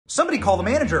Somebody call the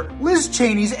manager. Liz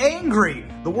Cheney's angry.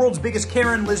 The world's biggest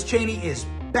Karen, Liz Cheney, is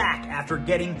back after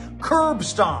getting curb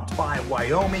stomped by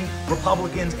Wyoming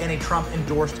Republicans and a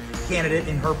Trump-endorsed candidate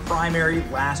in her primary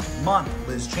last month.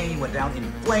 Liz Cheney went down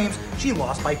in flames. She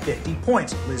lost by 50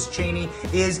 points. Liz Cheney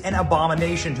is an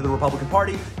abomination to the Republican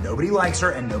Party. Nobody likes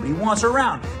her and nobody wants her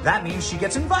around. That means she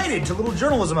gets invited to little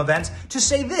journalism events to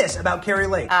say this about Kari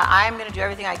Lake. I'm going to do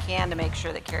everything I can to make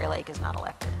sure that Kari Lake is not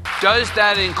elected. Does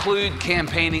that include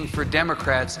campaigning for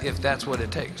Democrats if that's what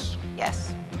it takes?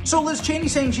 Yes. So Liz Cheney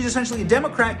saying she's essentially a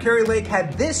Democrat. Kari Lake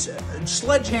had this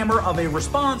sledgehammer of a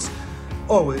response.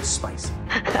 Oh, it's spicy.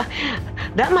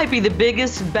 That might be the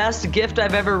biggest, best gift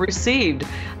I've ever received.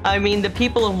 I mean, the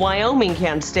people of Wyoming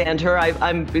can't stand her.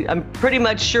 I'm pretty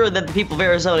much sure that the people of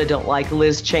Arizona don't like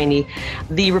Liz Cheney.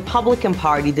 The Republican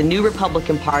Party, the new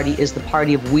Republican Party, is the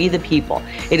party of we the people.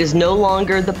 It is no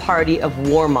longer the party of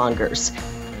warmongers.